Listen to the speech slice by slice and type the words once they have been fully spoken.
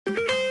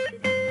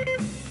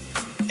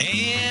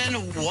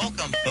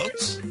Welcome,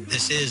 folks.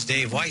 This is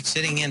Dave White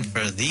sitting in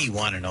for the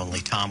one and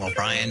only Tom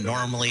O'Brien.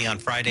 Normally on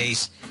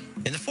Fridays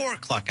in the 4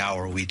 o'clock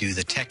hour, we do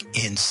the Tech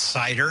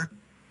Insider.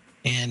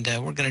 And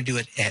we're going to do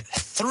it at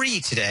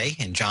 3 today.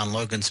 And John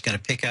Logan's going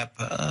to pick up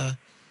the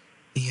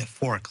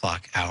 4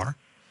 o'clock hour.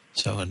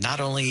 So not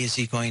only is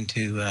he going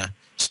to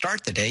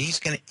start the day, he's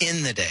going to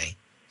end the day.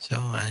 So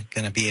I'm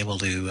going to be able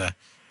to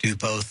do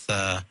both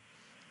the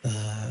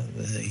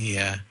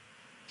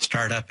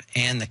startup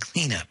and the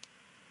cleanup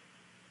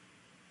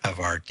of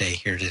our day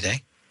here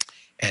today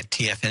at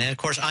TFNN. Of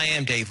course, I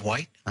am Dave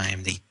White. I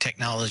am the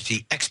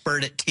technology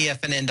expert at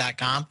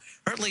TFNN.com,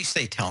 or at least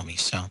they tell me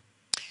so.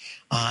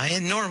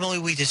 And normally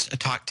we just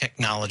talk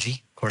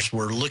technology. Of course,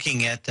 we're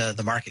looking at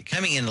the market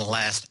coming in the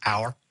last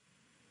hour.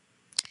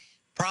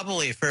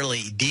 Probably a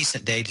fairly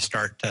decent day to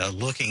start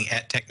looking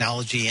at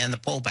technology and the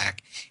pullback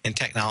in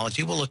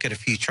technology. We'll look at a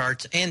few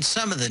charts and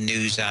some of the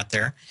news out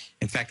there.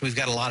 In fact, we've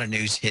got a lot of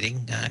news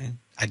hitting.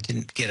 I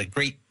didn't get a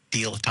great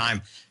deal of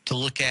time to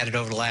look at it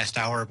over the last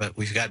hour, but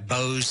we've got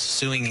Bose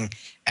suing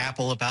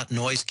Apple about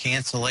noise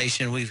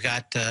cancellation. We've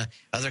got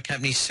other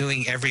companies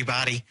suing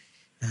everybody,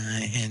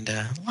 and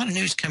a lot of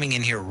news coming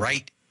in here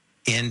right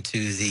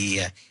into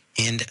the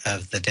end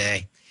of the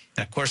day.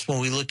 And of course, when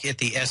we look at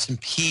the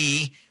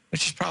S&P,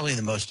 which is probably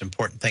the most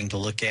important thing to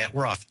look at,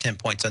 we're off 10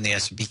 points on the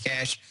S&P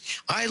cash.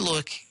 I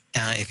look,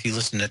 if you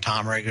listen to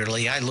Tom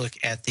regularly, I look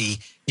at the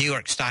New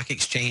York Stock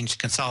Exchange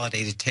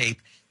consolidated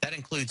tape. That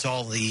includes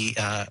all the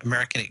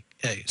American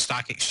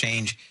Stock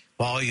Exchange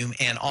volume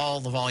and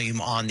all the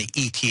volume on the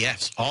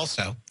ETFs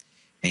also.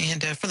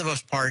 And for the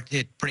most part,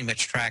 it pretty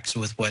much tracks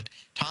with what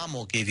Tom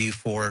will give you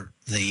for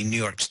the New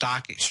York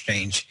Stock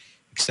Exchange,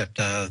 except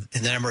the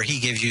number he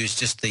gives you is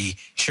just the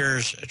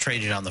shares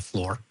traded on the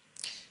floor.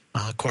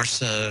 Of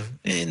course,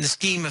 in the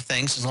scheme of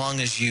things, as long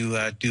as you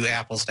do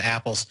apples to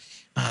apples,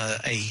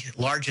 a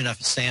large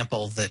enough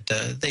sample that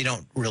they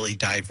don't really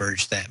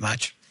diverge that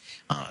much.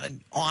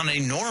 On a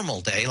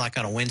normal day, like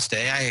on a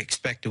Wednesday, I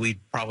expect we'd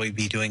probably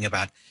be doing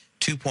about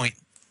 2.3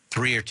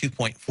 or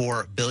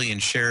 2.4 billion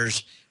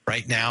shares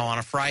right now. On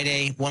a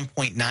Friday,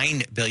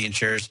 1.9 billion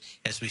shares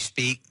as we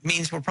speak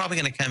means we're probably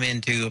going to come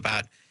into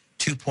about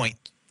 2.3,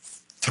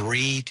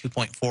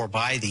 2.4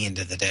 by the end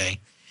of the day.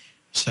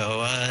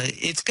 So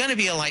it's going to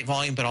be a light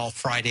volume, but all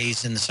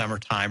Fridays in the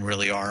summertime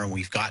really are, and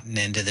we've gotten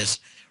into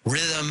this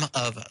rhythm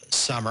of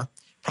summer.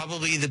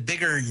 Probably the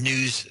bigger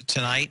news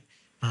tonight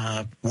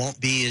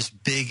won't be as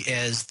big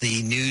as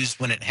the news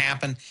when it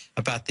happened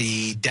about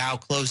the Dow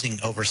closing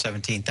over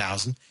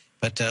 17,000,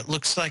 but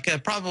looks like a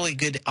probably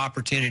good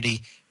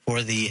opportunity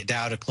for the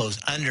Dow to close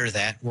under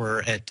that.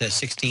 We're at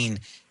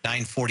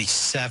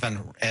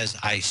 16,947 as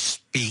I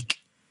speak,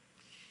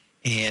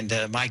 and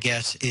my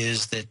guess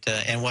is that,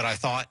 and what I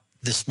thought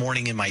this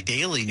morning in my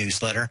daily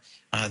newsletter,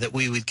 that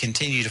we would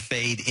continue to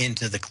fade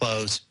into the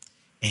close,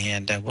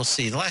 and we'll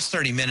see. The last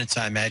 30 minutes,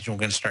 I imagine we're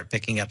going to start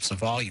picking up some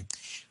volume.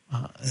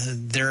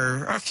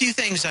 There are a few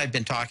things I've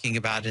been talking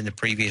about in the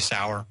previous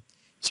hour,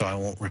 so I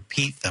won't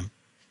repeat them.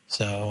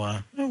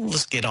 So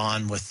let's get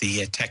on with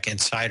the Tech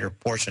Insider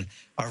portion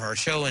of our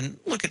show and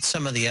look at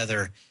some of the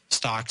other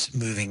stocks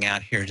moving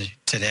out here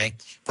today.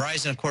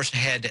 Verizon, of course,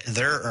 had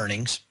their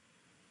earnings,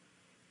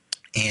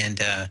 and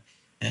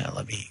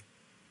let me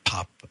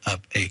pop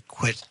up a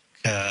quick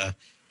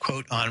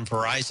quote on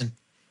Verizon.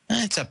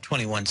 It's up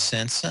 21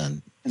 cents.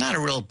 Not a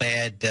real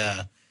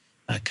bad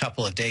a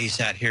couple of days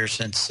out here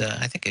since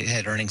I think it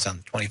had earnings on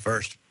the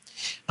 21st.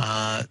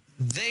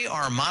 They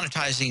are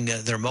monetizing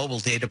their mobile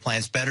data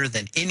plans better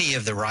than any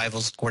of the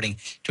rivals, according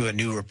to a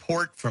new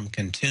report from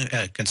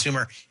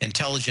Consumer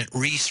Intelligent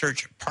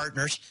Research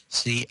Partners,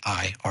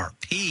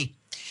 CIRP.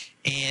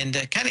 And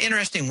kind of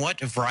interesting what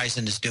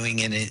Verizon is doing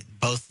in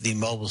both the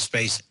mobile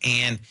space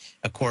and,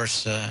 of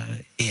course,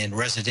 in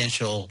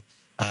residential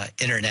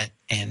internet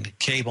and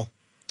cable.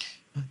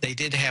 They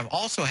did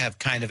also have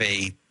kind of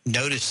a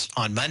notice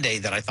on Monday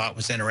that I thought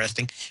was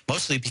interesting,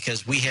 mostly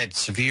because we had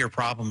severe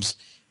problems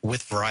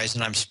with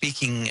Verizon. I'm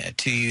speaking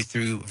to you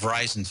through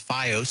Verizon's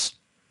Fios,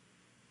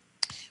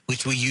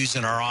 which we use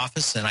in our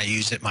office and I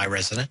use at my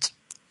residence.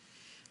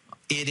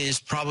 It is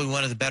probably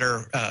one of the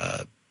better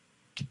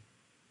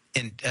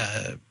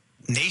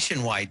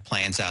nationwide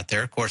plans out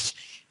there. Of course,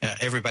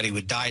 everybody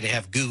would die to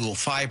have Google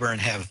Fiber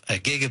and have a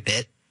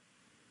gigabit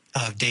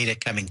of data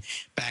coming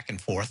back and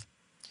forth.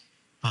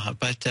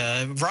 But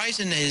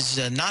Verizon is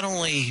not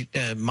only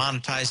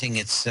monetizing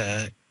its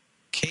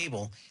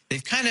cable,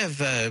 they've kind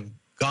of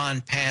gone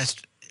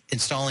past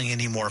installing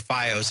any more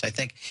Fios. I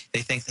think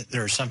they think that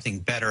there's something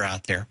better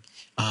out there.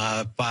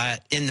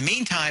 But in the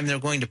meantime, they're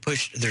going to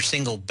push their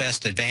single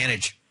best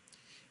advantage,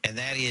 and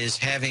that is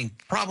having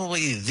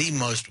probably the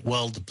most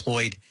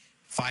well-deployed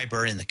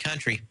fiber in the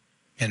country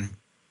in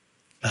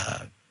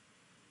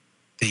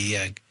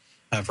the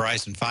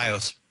Verizon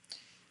Fios.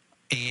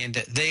 And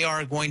they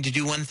are going to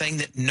do one thing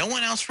that no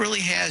one else really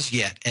has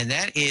yet, and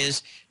that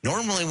is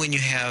normally when you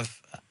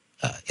have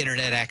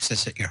internet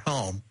access at your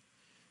home,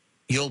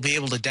 you'll be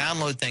able to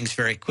download things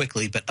very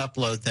quickly, but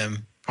upload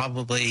them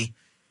probably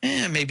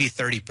maybe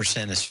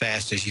 30% as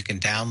fast as you can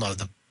download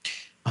them.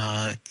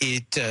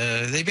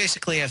 They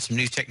basically have some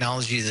new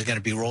technology that's going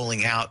to be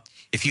rolling out.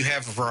 If you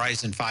have a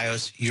Verizon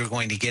Fios, you're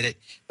going to get it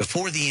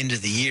before the end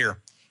of the year.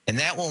 And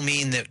that will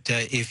mean that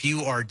if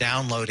you are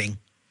downloading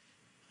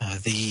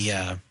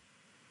the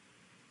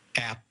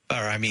app,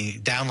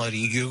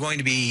 downloading, you're going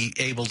to be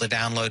able to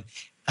download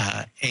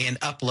and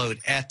upload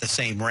at the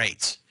same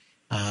rates.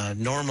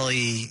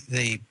 Normally,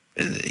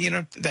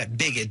 that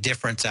big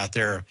difference out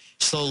there,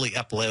 slowly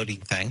uploading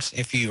things,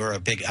 if you are a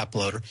big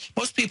uploader.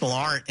 Most people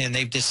aren't, and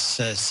they've just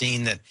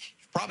seen that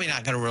it's probably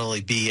not going to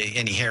really be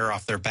any hair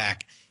off their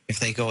back if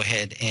they go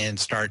ahead and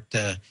start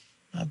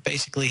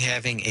basically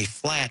having a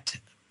flat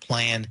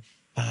plan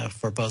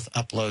for both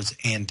uploads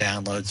and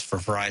downloads for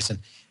Verizon.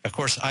 Of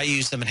course, I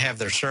use them and have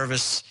their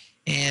service,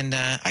 and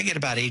I get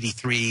about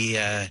 83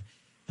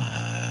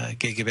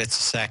 gigabits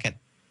a second.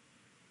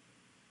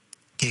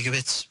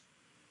 Gigabits?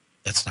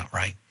 That's not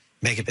right.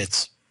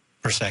 Megabits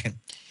per second.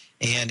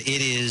 And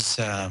it is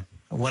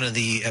one of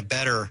the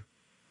better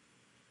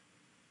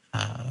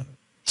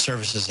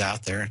services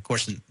out there. Of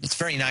course, it's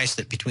very nice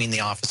that between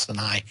the office and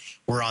I,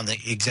 we're on the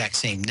exact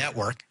same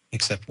network,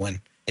 except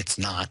when it's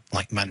not,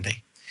 like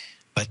Monday.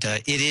 But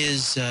it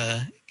is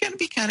going to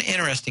be kind of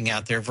interesting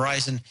out there.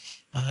 Verizon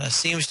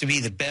seems to be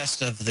the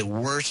best of the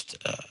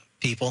worst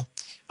people.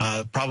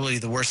 Probably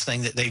the worst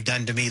thing that they've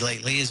done to me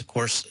lately is, of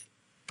course,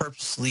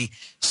 purposely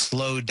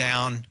slowed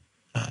down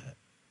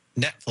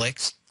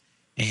Netflix.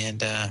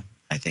 And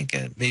I think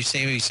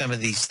maybe some of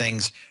these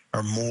things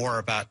are more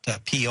about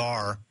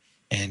PR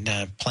and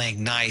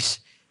playing nice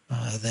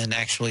than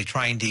actually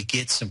trying to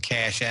get some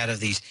cash out of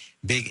these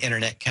big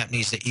internet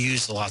companies that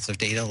use lots of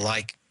data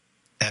like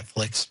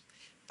Netflix.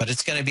 But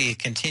it's going to be a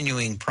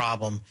continuing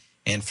problem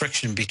and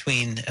friction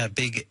between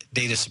big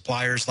data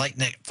suppliers like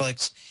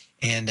Netflix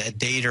and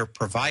data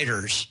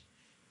providers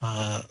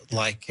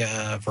like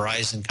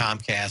Verizon,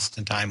 Comcast,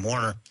 and Time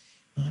Warner.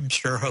 I'm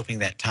sure hoping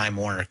that Time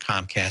Warner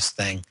Comcast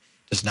thing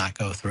does not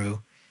go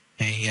through.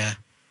 A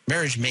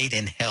marriage made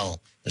in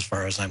hell, as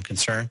far as I'm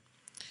concerned.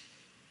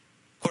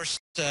 Of course,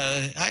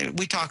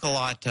 we talk a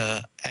lot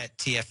at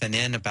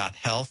TFNN about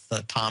health.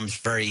 Tom's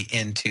very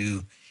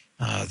into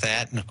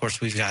that. And, of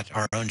course, we've got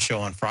our own show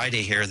on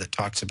Friday here that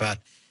talks about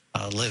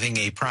living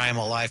a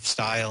primal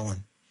lifestyle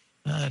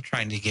and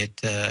trying to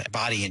get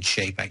body in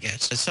shape, I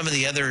guess. Some of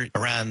the other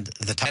around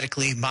the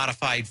genetically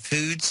modified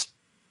foods.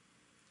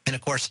 And,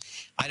 of course,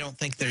 I don't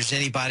think there's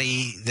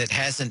anybody that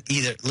hasn't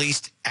either at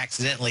least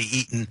accidentally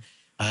eaten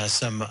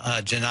some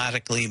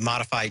genetically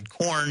modified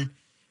corn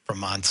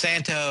from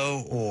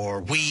Monsanto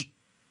or wheat.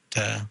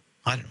 I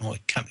don't know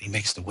what company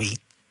makes the wheat.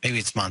 Maybe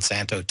it's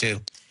Monsanto,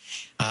 too.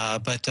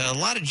 But a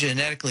lot of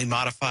genetically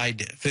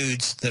modified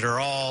foods that are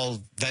all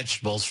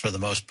vegetables for the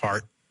most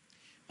part.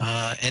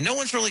 And no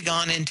one's really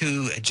gone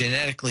into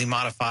genetically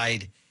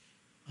modified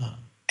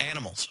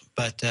animals.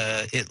 But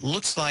it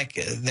looks like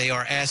they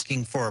are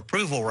asking for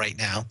approval right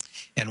now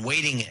and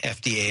waiting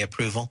FDA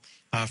approval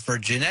for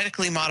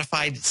genetically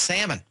modified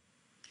salmon.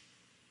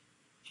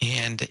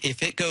 And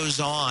if it goes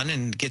on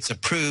and gets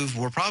approved,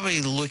 we're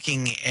probably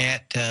looking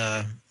at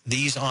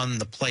these on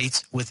the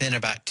plates within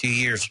about 2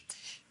 years.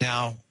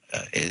 Now,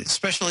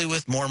 especially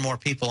with more and more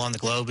people on the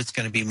globe, it's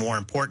going to be more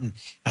important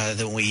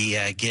that we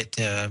get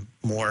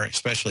more,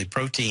 especially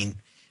protein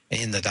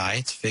in the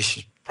diets. Fish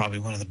is probably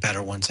one of the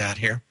better ones out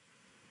here.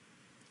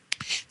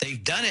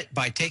 They've done it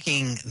by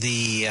taking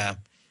the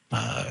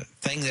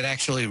thing that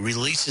actually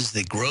releases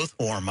the growth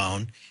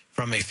hormone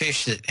from a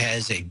fish that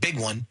has a big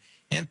one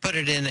and put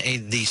it in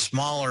the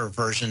smaller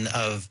version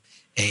of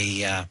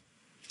a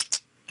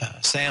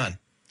salmon.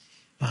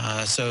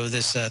 So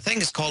this thing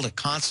is called a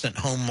constant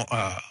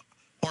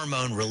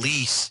hormone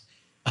release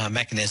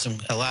mechanism.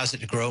 Allows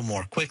it to grow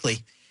more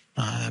quickly.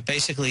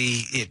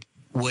 Basically, it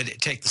would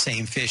take the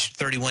same fish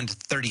 31 to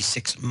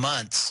 36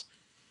 months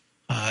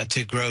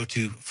to grow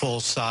to full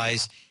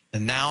size,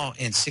 and now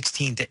in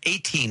 16 to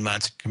 18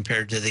 months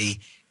compared to the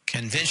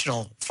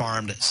conventional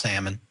farmed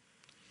salmon.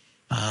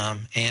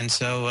 And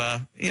so,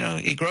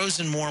 it grows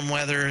in warm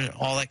weather,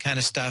 all that kind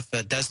of stuff.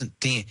 Doesn't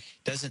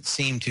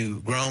seem to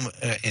grow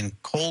in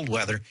cold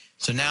weather.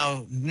 So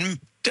now,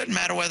 doesn't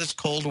matter whether it's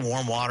cold or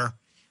warm water.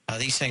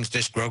 These things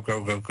just grow.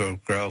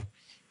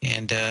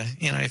 And,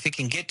 if it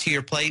can get to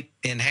your plate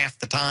in half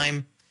the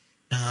time,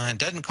 it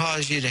doesn't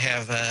cause you to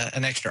have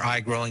an extra eye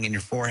growing in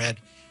your forehead,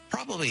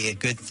 probably a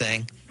good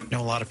thing. I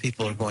know a lot of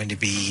people are going to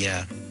be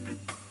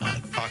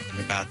talking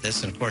about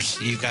this. And, of course,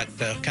 you've got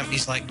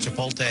companies like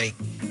Chipotle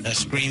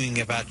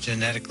screaming about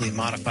genetically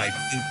modified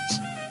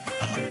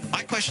foods.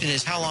 My question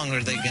is, how long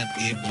are they going to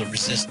be able to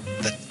resist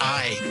the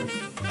eye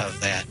of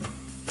that?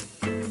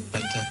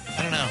 But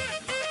I don't know.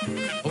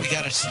 Well, we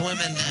got a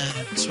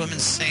swimming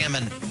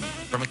salmon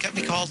from a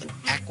company called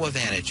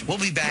AquaVantage. We'll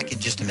be back in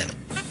just a minute.